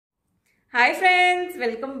Hi friends,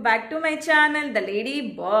 welcome back to my channel The Lady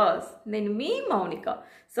Boss. నేను మీ Mounika.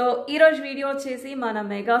 So ఈ రోజు video వచ్చేసి మన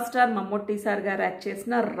మెగాస్టార్ మమ్మూట్టి సార్ గారు యాక్ట్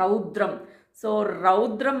చేసిన రౌద్రం. సో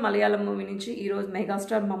రౌద్రం మలయాళం మూవీ నుంచి ఈ రోజు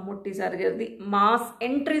మెగాస్టార్ మమ్మూట్టి సార్ గారిది మాస్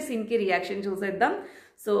ఎంట్రీ సీన్ కి రియాక్షన్ చూసేద్దాం.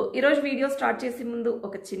 సో ఈ రోజు వీడియో స్టార్ట్ చేసే ముందు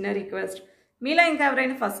ఒక చిన్న రిక్వెస్ట్. మీలో ఇంకా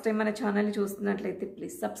ఎవరైనా ఫస్ట్ టైం మన ఛానల్ చూస్తున్నట్లయితే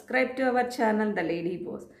please subscribe to our channel The Lady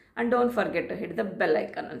Boss and don't forget to hit the bell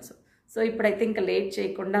icon also. So ఇప్పుడైతే ఇంకా లేట్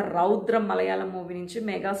చేయకుండా రౌద్రం మలయాళం మూవీ నుంచి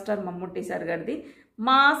మెగాస్టార్ మమ్మూట్టి సార్ గారిది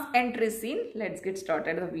mass entry scene. Let's get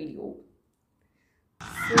started the video.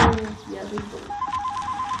 So here we go.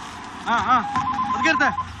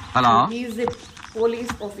 Hello he is A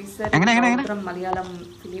police officer രൗദ്രം Malayalam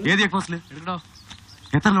film. ഏത് check പോസ്റ്റില്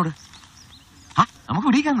എത്ര load? നമുക്ക്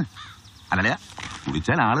പിടിക്കാന്ന് അല്ലല്ലേ?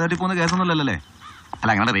 കുടിച്ചാൽ ആള് തട്ടി പോകുന്ന കേസൊന്നുമല്ലല്ലേ? അല്ല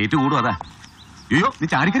അങ്ങനെ റേറ്റ് കൂടും അതാ. അയ്യോ നീ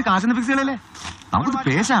ചാടിക്കൊരു കാശിന് ഫിക്സ് ചെയ്യണല്ലേ? നമുക്കിത്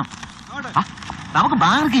പേശാം, നമുക്ക്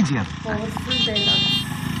ബാർഗെയിൻ ചെയ്യാം.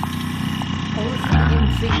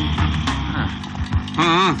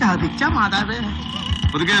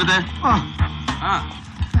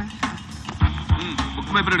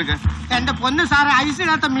 എന്റെ പൊന്ന് സാറേ,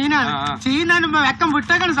 ഐസിടാത്ത മീനാണ്. ചീനാനുമ്പോ വെക്കം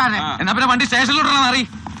വിട്ടേക്കണം സാറേ. എന്നാ പിന്നെ വണ്ടി സ്റ്റേഷനിലോട്ടാണ് മാറി.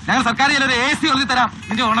 ഞങ്ങൾ സർക്കാർ ഒരു AC ഒഴുതി തരാം.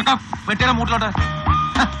 നിന്റെ ഉണക്കം വെട്ടിയുടെ മൂട്ടിലോട്ട്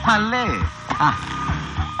അല്ലേ?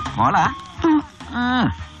 മോളാ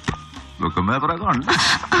ബുക്കും പേപ്പറൊക്കെ ഉണ്ട്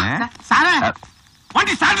സാറേ.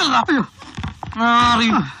 വണ്ടി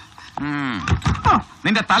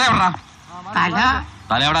നിന്റെ തല എവിടാ? തല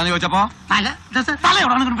തല എവിടാന്ന് ചോദിച്ചപ്പോ തല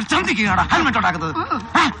എവിടാണ് ചന്തിക്കുകയാണ് ഹെൽമെറ്റ് ഉണ്ടാക്കുന്നത്.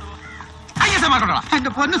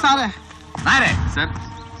 എന്റെ പൊന്ന് സാറേ. നേരെ sir,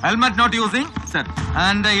 helmet not using sir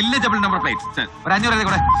and ഇല്ലജിബിൾ number plate sir. ഒരു 500 എഴുതി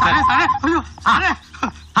കൂടെ.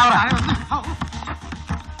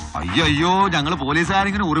 അയ്യോ ഞങ്ങള്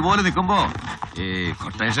പോലീസുകാരിങ്ങനെ ഒരുപോലെ നിൽക്കുമ്പോ ഈ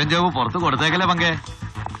കൊട്ടേഷൻ ജോബ് പുറത്ത് കൊടുത്തേക്കല്ലേ പങ്കെ.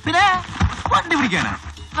 പിന്നെ വണ്ടി പിടിക്കാനാ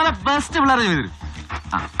നല്ല ബെസ്റ്റ് പിള്ളേരെ ചെയ്തു.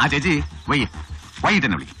 ആ ചേച്ചി വൈകിട്ട്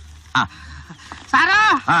തന്നെ വിളിക്കും.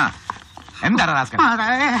 എന്താണ് റാസ്കൽ?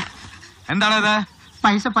 എന്താണത്?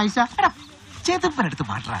 പൈസ പൈസ ചെതുപ്പനെടുത്ത്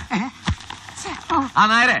മാറ്റാ. ആ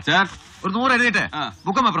നേരെ ഒരു 100 എഴുതിട്ട്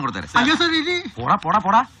ബുക്കും പേപ്പറും കൊടുത്തേ. അയ്യോ സാർ, ഇത് പോടാ പോടാ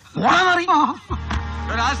പോടാ പോടാന്നറി.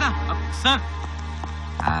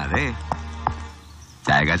 അതെ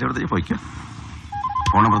ചായ കാശ് കൊടുത്ത് പോയിക്കോ.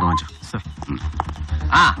 ഫോൺ നമ്പർ വാങ്ങിച്ചോ സർ.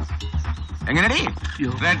 ആ എങ്ങനെയാടി?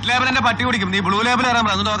 റെഡ് ലേബലിന്റെ പട്ടി കുടിക്കും, നീ ബ്ലൂ ലേബിൾ കയറാൻ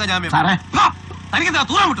നോക്കാം. ജാമ്യം തനിക്കെന്താ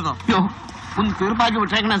തൂറാൻ വിട്ടുന്നോ? ഒന്ന് തീർപ്പാക്കി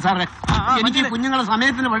വിട്ടേക്കണേ സാറേ. എനിക്ക് കുഞ്ഞുങ്ങളെ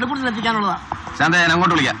സമയത്തിന് വെള്ളപ്പുറത്തിൽ എത്തിക്കാനുള്ളതാ. ശാന്ത ഞാൻ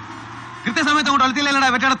അങ്ങോട്ട് വിളിക്കാം. കൃത്യസമയത്ത് അങ്ങോട്ട് വളർത്തിയില്ലടാ,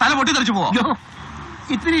 വെറ്റയുടെ തല പൊട്ടി തെറിച്ചു പോവോ?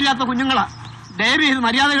 ഇത്തിരി ഇല്ലാത്ത കുഞ്ഞുങ്ങളാ, ദയവ് ചെയ്ത്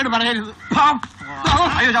മര്യാദയോട് പറയരുത്.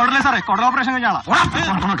 അയ്യോ ചവിടല്ലേ സാറേ, കൊടൽ ഓപ്പറേഷൻ കഴിഞ്ഞാളാ.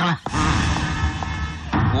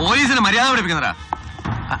 പോലീസിന് മര്യാദ പഠിപ്പിക്കുന്നതാ.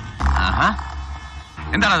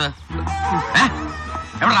 എന്താണത്?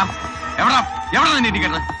 എവിടാ എവിടാ എവിടെ നിന്നെ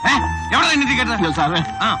ഇടിക്കരുത്? എവിടെ നിന്നെ ഇടിക്കരുത്? സാറേ,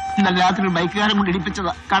 ഇന്നലെ രാത്രി ബൈക്കുകാരൻ കൊണ്ട്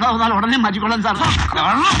ഇടിപ്പിച്ചതാ. കട വന്നാൽ ഉടനെ മാറ്റിക്കൊള്ളാൻ സാറേ.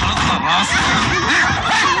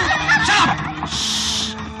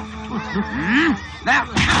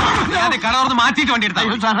 കടവർന്ന് മാറ്റിയിട്ട് വണ്ടി എടുത്താ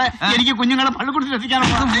സാറേ. എനിക്ക് കുഞ്ഞുങ്ങളെ പള്ളിക്കൂടത്തിൽ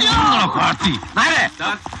എത്തിക്കാനുള്ള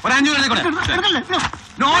ഒരു 500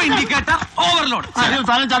 നോ ഇൻഡിക്കേറ്റർ ഓവർലോഡ്.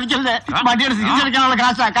 സാറേ ചതിക്കല്ലേ, വണ്ടിയുടെ തിരിച്ചെടുക്കാനുള്ള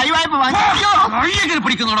കാശാ. കൈവായ്പ വാങ്ങി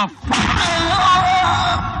പിടിക്കുന്നോടോ?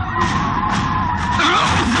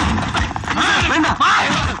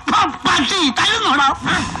 പട്ടി തരുന്നോടാ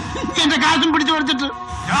എന്റെ കാശും പിടിച്ചു കൊടുത്തിട്ട്.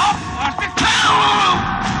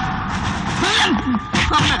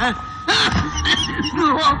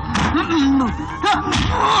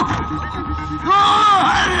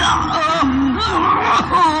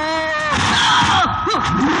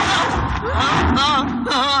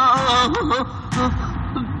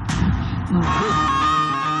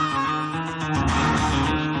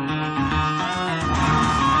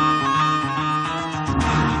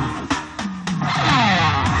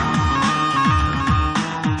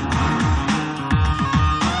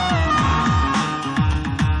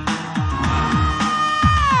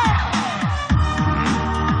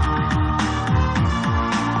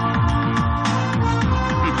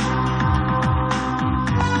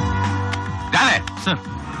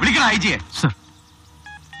 വിളിക്കണം ഐജിയെ.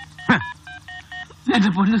 എന്റെ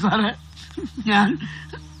പൊന്നു സാറേ, ഞാൻ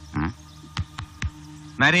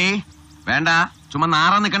നരേ വേണ്ട, ചുമ്മാ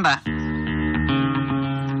നാറാൻ നിക്കണ്ട.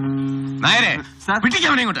 നേരെ പിടിക്കാൻ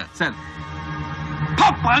വേണ്ടി ഇങ്ങോട്ട്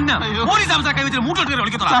പോലീസ് അവസ്ഥ കൈവച്ചിട്ട് മൂട്ടോട്ട്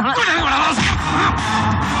വിളിക്കുന്നോളാം.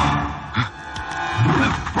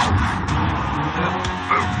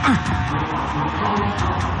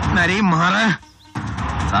 നരേ മാറ്.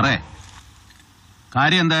 സാറേ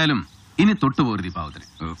കാര്യം എന്തായാലും ഇനി തൊട്ടുപോരുത് ഈ പാവത്തിന്.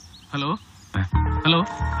 Hello hello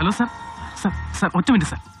hello sir, sir sir ഒറ്റ മിനിറ്റ്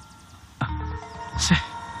സാർ.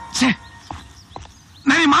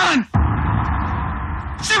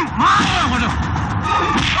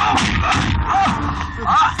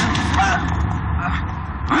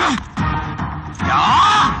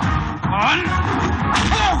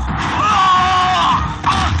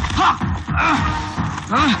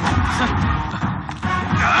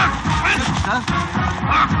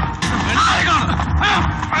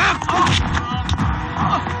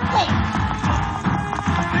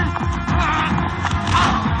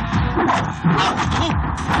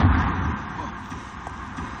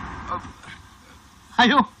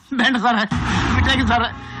 അയ്യോ വേണ്ട സാറേ, വിട്ടേക്കും സാറേ.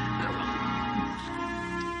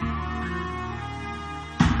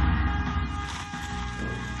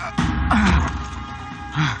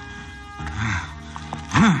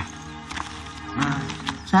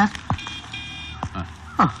 സാർ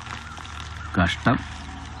കഷ്ടം.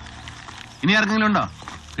 ഇനി ആർക്കെങ്കിലും ഉണ്ടോ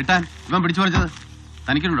കിട്ടാൻ? ഇവൻ പിടിച്ചു പറിച്ചത്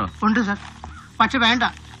തനിക്കുണ്ടോ? ഉണ്ട് സാർ, പക്ഷെ വേണ്ട,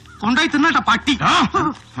 കൊണ്ടുപോയി തിന്നട്ടെ പട്ടി.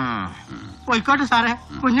 പോയിക്കോട്ടെ സാറേ,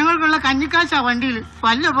 കുഞ്ഞുങ്ങൾക്കുള്ള കഞ്ഞിക്കാശാ വണ്ടിയിൽ.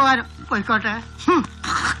 വല്ല ഉപകാരം. പോയിക്കോട്ടെ.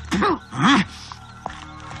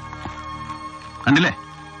 കണ്ടില്ലേ,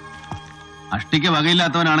 അഷ്ടിക്ക്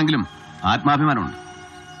വകയില്ലാത്തവനാണെങ്കിലും ആത്മാഭിമാനമുണ്ട്,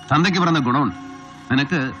 തന്തയ്ക്ക് പറഞ്ഞ ഗുണമുണ്ട്.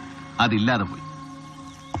 നിനക്ക് അതില്ലാതെ പോയി.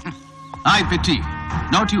 I പിറ്റി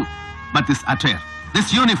not you but this attire,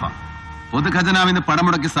 this uniform. പൊതുഖജനാവിന്ന് പണം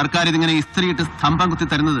മുടക്കി സർക്കാർ ഇതിങ്ങനെ ഇസ്ത്രീയിട്ട് സ്തംഭം കുത്തി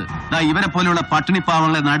തരുന്നത് ഇവരെ പോലെയുള്ള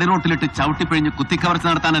പട്ടിണിപ്പാവങ്ങളെ നടിറോട്ടിലിട്ട് ചവിട്ടിപ്പിഴിഞ്ഞ് കുത്തിക്കവർച്ച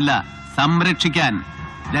നടത്താനല്ല, സംരക്ഷിക്കാൻ.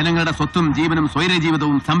 ജനങ്ങളുടെ സ്വത്തും ജീവനും സ്വൈര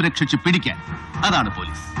ജീവിതവും സംരക്ഷിച്ച് പിടിക്കാൻ. അതാണ്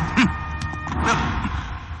പോലീസ്.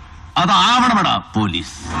 അതാവണമെടാ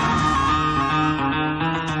പോലീസ്.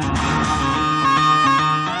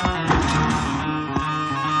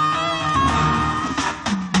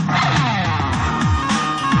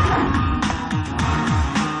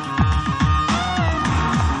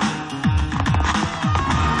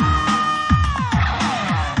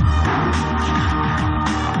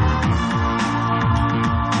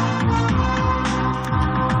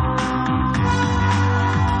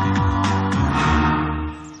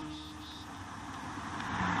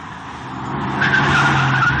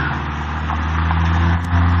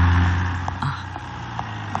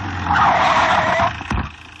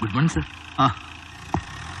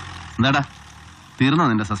 എന്താടാ, തീർന്നോ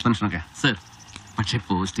നിന്റെ സസ്പെൻഷനൊക്കെ? സർ, പക്ഷെ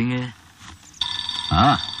posting.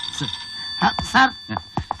 Sir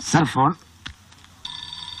sir phone.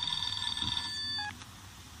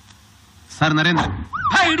 Sir Narendran.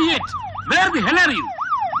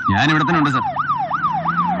 ഞാൻ ഇവിടെ തന്നെ ഉണ്ട് സാർ.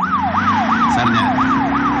 സാർ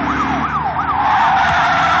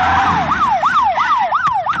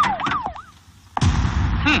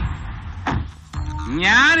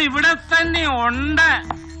ഞാൻ ഇവിടെ തന്നെ ഉണ്ട്.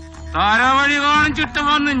 തലവഴി കാണിച്ചിട്ട്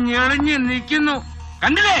വന്ന് ഞെളിഞ്ഞ് നിൽക്കുന്നു.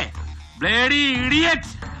 കണ്ടില്ലേ bloody idiot.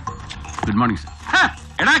 Good morning sir.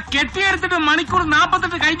 എടാ, കെട്ടിയെടുത്തിട്ട് മണിക്കൂർ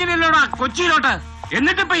 48 കഴിഞ്ഞില്ലല്ലോടാ കൊച്ചിയിലോട്ട്.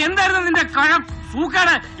 എന്നിട്ടിപ്പോ എന്തായിരുന്നു നിന്റെ കഴം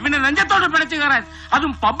സൂക്കാട് ഇവന്റെ നെഞ്ചത്തോട്ട് പിടച്ചു കയറാൻ,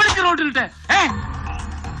 അതും പബ്ലിക് റോഡിലിട്ട്.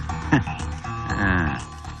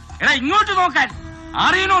 എടാ ഇങ്ങോട്ട് നോക്കാൻ.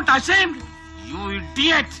 Are you not ashamed, you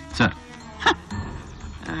idiot? Sir,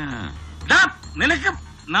 നിനക്ക്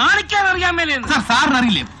നാണിക്കാൻ അറിയാൻ മേലെന്ന്. സാറിന്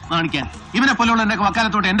അറിയില്ലേ നാണിക്കാൻ? ഇവനെ പോലെയുള്ള എന്റെ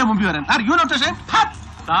വക്കാലത്തോട്ട് എന്റെ മുമ്പിൽ വരാൻ.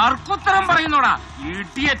 തർക്കുത്തരം പറയുന്നോടാ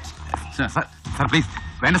ഇഡിയറ്റ്. സാർ പ്ലീസ്,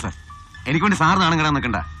 വേണ്ട സാർ. എനിക്ക് വേണ്ടി സാർ നാണം കിടാൻ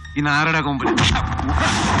നിൽക്കണ്ട. ഈ നാരുടെ മുമ്പിൽ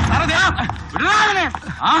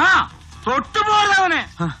ആഹാ തൊട്ടുപോലവനെ.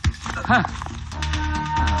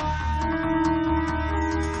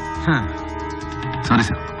 Sorry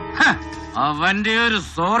sir. അവന്റെ ഒരു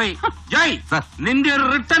സോറി. ജയ്, നിന്റെ ഒരു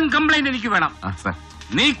റിട്ടേൺ കംപ്ലൈന്റ് എനിക്ക് വേണം.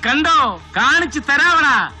 നീ കണ്ടോ, കാണിച്ചു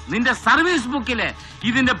തരാവടാ നിന്റെ സർവീസ് ബുക്കില്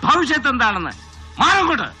ഇതിന്റെ ഭവിഷ്യത്ത് എന്താണെന്ന്.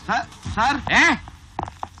 മാറങ്ങോട്ട്.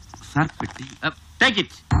 Take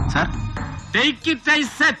it sir, take it I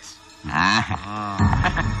set.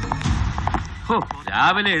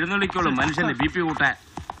 രാവിലെ എഴുന്നള്ളിക്കോളൂ മനുഷ്യന്റെ ബി പി കൂട്ടാൻ.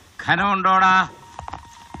 ഖനമുണ്ടോടാ?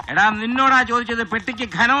 എടാ നിന്നോടാ ചോദിച്ചത് പെട്ടിക്ക്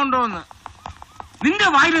ഖനമുണ്ടോന്ന്. നിന്റെ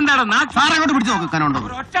വായിൽ എന്താണ്? സാറങ്ങോട്ട് പിടിച്ചു നോക്ക്, ഖനമുണ്ടോ?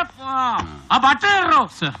 ഒറ്റ ആ ബട്ട കയറോ.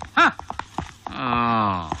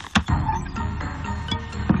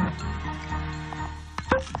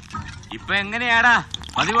 ഇപ്പൊ എങ്ങനെയാടാ,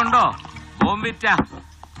 പതിവുണ്ടോ? ബോംബിറ്റ.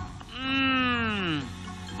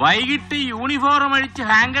 വൈകിട്ട് യൂണിഫോം അഴിച്ച്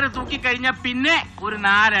ഹാങ്കർ തൂക്കി കഴിഞ്ഞ പിന്നെ ഒരു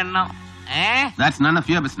 4 എണ്ണം.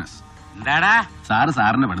 എന്താടാ?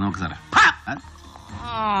 സാറിന്റെ പണി നോക്ക് സാറേ.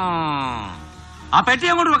 ആ പെട്ടി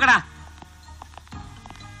അങ്ങോട്ട് വെക്കടാ.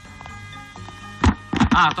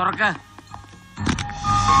 ആ തുറക്ക.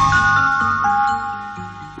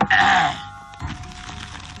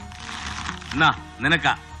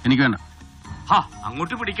 നിനക്കാ? എനിക്ക് വേണ്ട.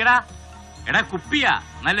 അങ്ങോട്ട് പിടിക്കടാ. എടാ കുപ്പിയാ,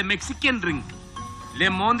 നല്ല മെക്സിക്കൻ ഡ്രിങ്ക്.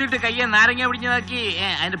 മോന്തിട്ട് കയ്യെ നാരങ്ങ പിടിഞ്ഞതാക്കി.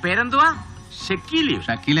 അതിന്റെ പേരെന്തുവാ?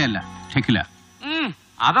 ഷക്കീലയല്ല, ഷക്കില.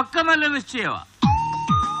 അതൊക്കെ നല്ല നിശ്ചയമാ.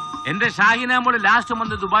 എന്റെ ഷാഹിനാമോള് ലാസ്റ്റ്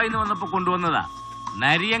മന്ത് ദുബായിൽ നിന്ന് വന്നപ്പോ കൊണ്ടുവന്നതാ.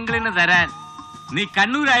 നരിയങ്കളിന് തരാൻ. നീ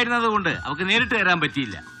കണ്ണൂരായിരുന്നത് കൊണ്ട് അവക്ക് നേരിട്ട് തരാൻ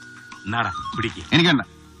പറ്റിയില്ല. എന്നാടാ പിടിക്ക്. എനിക്ക് വേണ്ട.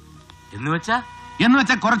 എന്ന്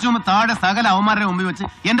വെച്ചാ കുറച്ചു മുമ്പ് താഴെ സകല അവന്മാരുടെ മുമ്പിൽ വെച്ച്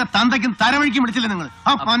എന്റെ തന്തയ്ക്കും തരവഴിക്കും പിടിച്ചില്ലേ നിങ്ങൾ?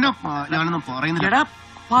 ആ പന്ന ഞാനൊന്നും പറയുന്നില്ല.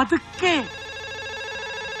 പതുക്കെ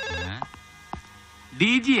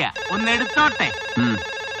ഡിജിയാ ഒന്ന് എടുത്തോട്ടെ.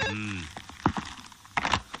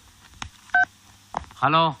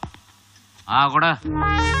 ഹലോ, ആ കൊട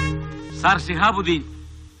സാർ. ഷിഹാബുദ്ദീൻ.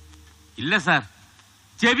 ഇല്ല സാർ,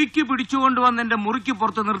 ചെവിക്ക് പിടിച്ചുകൊണ്ടുവന്ന് എന്റെ മുറിക്ക്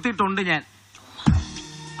പുറത്ത് നിർത്തിയിട്ടുണ്ട് ഞാൻ.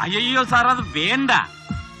 അയ്യോ സാർ, അത് വേണ്ട.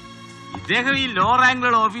 ഇദ്ദേഹം ഈ ലോ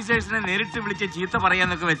റാങ്കുള്ള ഓഫീസേഴ്സിനെ നേരിട്ട് വിളിച്ച് ചീത്ത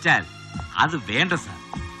പറയാന്നൊക്കെ വെച്ചാൽ അത് വേണ്ട സാർ.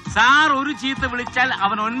 സാർ ഒരു ചീത്ത വിളിച്ചാൽ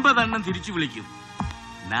അവൻ 9 എണ്ണം തിരിച്ചു വിളിക്കും.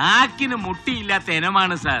 നാക്കിന് മുട്ടിയില്ലാത്ത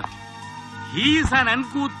ഇനമാണ് sir. He's an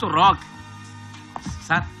അൺകൂത്ത് rock.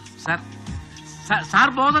 Sir sir sir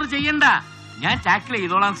bother ചെയ്യണ്ട, ഞാൻ ടാക്കിൾ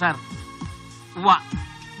ചെയ്തോളാം സാർ.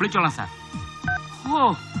 വിളിച്ചോളാം സാർ. ഓ,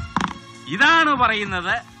 ഇതാണ്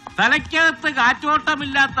പറയുന്നത് തലയ്ക്കകത്ത്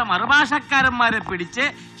കാറ്റോട്ടമില്ലാത്ത മറുഭാഷക്കാരന്മാരെ പിടിച്ച്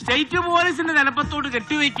സ്റ്റേറ്റ് പോലീസിന്റെ തലപ്പത്തോട്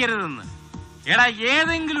കെട്ടിവെക്കരുതെന്ന്. എടാ,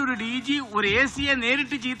 ഏതെങ്കിലും ഒരു DG ഒരു ACയെ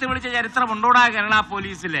നേരിട്ട് ചീത്ത വിളിച്ച ചരിത്രമുണ്ടോടാ കേരള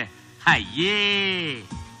പോലീസിലെ? അയ്യേ,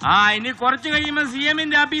 ഇനി കുറച്ചു കഴിയുമ്പോ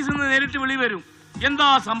CMന്റെ ഓഫീസിൽ നിന്ന് നേരിട്ട് വിളി വരും. എന്താ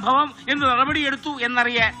സംഭവം, എന്ത് നടപടിയെടുത്തു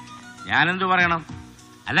എന്നറിയാൻ. ഞാനെന്തു പറയണം?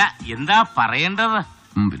 അല്ല, എന്താ പറയേണ്ടത്?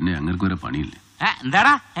 പിന്നെ ഞങ്ങൾക്കൊരു പണിയില്ല.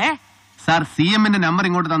 എന്താടാ? സാർ, CMന്റെ നമ്പർ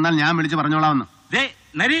ഇങ്ങോട്ട് തന്നാൽ ഞാൻ വിളിച്ച് പറഞ്ഞോളാമെന്ന്.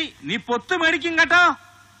 നരി, നീ പൊത്ത് മേടിക്കും കേട്ടോ.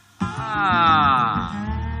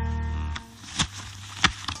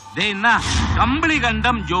 കമ്പിളി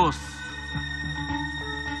കണ്ടം ജോസ്.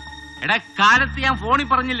 എടാ, കാലത്ത് ഞാൻ ഫോണിൽ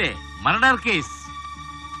പറഞ്ഞില്ലേ മർഡർ കേസ്.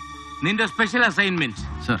 നിന്റെ സ്പെഷ്യൽ അസൈൻമെന്റ്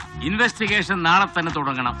ഇൻവെസ്റ്റിഗേഷൻ നാളെ തന്നെ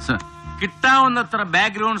തുടങ്ങണം. കിട്ടാവുന്നത്ര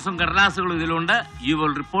ബാക്ക്ഗ്രൗണ്ട്സും കടലാസുകളും ഇതിലുണ്ട്. You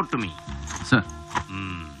will report to me.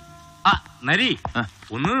 നരി,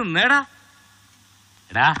 ഒന്ന് നിന്നേടാ.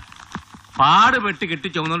 എടാ, പാടുപെട്ട്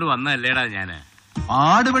കെട്ടിച്ചോന്നോണ്ട് വന്നല്ലേടാ ഞാന്.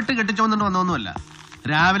 പാടുപെട്ട് കെട്ടിച്ചോന്നോണ്ട് വന്നൊന്നുമല്ല.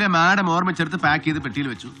 രാവിലെ മാഡം ഓർമ്മിച്ചെടുത്ത് പാക്ക് ചെയ്ത് പെട്ടിയിൽ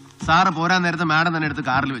വെച്ചു. സാറ് പോരാൻ നേരത്ത് മാഡം തന്നെ എടുത്ത്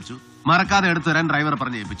കാറിൽ വെച്ചു. മറക്കാതെ എടുത്തു തരാൻ ഡ്രൈവറെ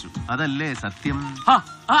പറഞ്ഞ് ഏൽപ്പിച്ചു. അതല്ലേ സത്യം?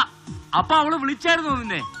 അപ്പൊ അവള് വിളിച്ചായിരുന്നു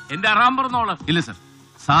നിന്നെ? എന്റെ അറാം പറഞ്ഞോള്? ഇല്ല സർ,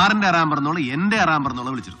 സാറിന്റെ അറാം പറഞ്ഞോള് എന്റെ അറാം പറഞ്ഞോള്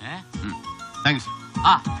വിളിച്ചിരുന്നു. Thank you sir.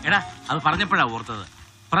 എടാ, അത് പറഞ്ഞപ്പോഴാ ഓർത്തത്.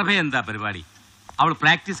 പ്രഭ എന്താ പരിപാടി? അവൾ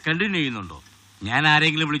പ്രാക്ടീസ് കണ്ടിന്യൂ ചെയ്യുന്നുണ്ടോ? ഞാൻ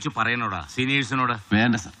ആരെങ്കിലും വിളിച്ചു പറയണോടാ സീനിയേഴ്സിനോട്?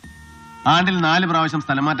 വേണ്ട സർ, ആണ്ടിൽ 4 പ്രാവശ്യം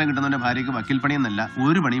സ്ഥലം മാറ്റം കിട്ടുന്നവന്റെ ഭാര്യയ്ക്ക് വക്കീൽ പണിയെന്നല്ല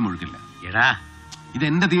ഒരു പണിയും ഒഴുക്കില്ല. എടാ,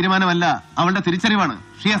 ഇതെന്റെ തീരുമാനമല്ല, അവളുടെ തിരിച്ചറിവാണ്.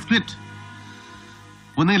 She has quit.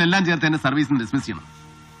 ഒന്നുകിൽ എല്ലാം ചേർത്ത് എന്നെ സർവീസിന് ഡിസ്മിസ് ചെയ്യണം,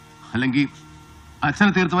 അല്ലെങ്കിൽ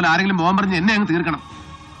അച്ഛനെ തീർത്ത പോലെ ആരെങ്കിലും പോകാൻ പറഞ്ഞ് എന്നെ അങ്ങ് തീർക്കണം.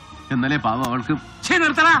 എന്നാലേ പാവം അവൾക്ക്.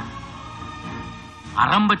 നിർത്തടാ,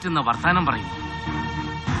 അറം പറ്റുന്ന വർത്താനം പറയും.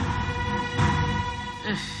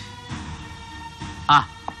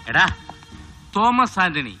 എടാ, തോമസ്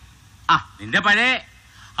ആന്റണി, നിന്റെ പഴയ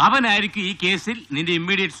അവനായിരിക്കും ഈ കേസിൽ നിന്റെ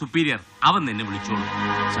ഇമ്മീഡിയറ്റ് സുപ്പീരിയർ. അവൻ നിന്നെ വിളിച്ചോളൂ.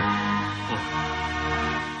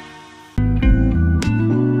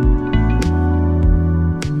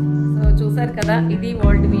 చూసారు కదా, ఇది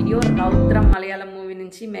వరల్డ్ వీడియో రౌద్రం మలయాళం మూవీ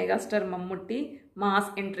నుంచి megastar Mammootty mass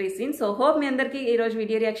entry scene. So hope మీ అందరికీ ఈరోజు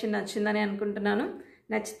వీడియో రియాక్షన్ నచ్చిందని అనుకుంటున్నాను.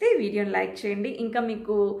 నచ్చితే వీడియోని లైక్ చేయండి. ఇంకా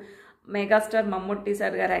మీకు మెగాస్టార్ మమ్ముట్టి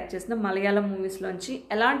సార్ గారు యాక్ట్ చేసిన మలయాళం మూవీస్లోంచి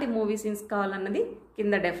ఎలాంటి మూవీ సీన్స్ కావాలన్నది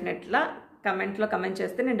కింద కమెంట్లో కమెంట్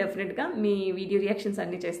చేస్తే నేను డెఫినెట్గా మీ వీడియో రియాక్షన్స్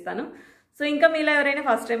అన్నీ చేస్తాను. సో ఇంకా మీలో ఎవరైనా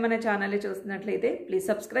ఫస్ట్ టైం మన ఛానల్ చూస్తున్నట్లయితే please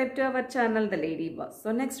subscribe to our channel the lady boss. So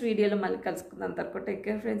next వీడియోలో మళ్ళీ కలుసుకుందాం. అంతవరకు టేక్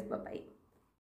కేర్ ఫ్రెండ్స్, బాయ్.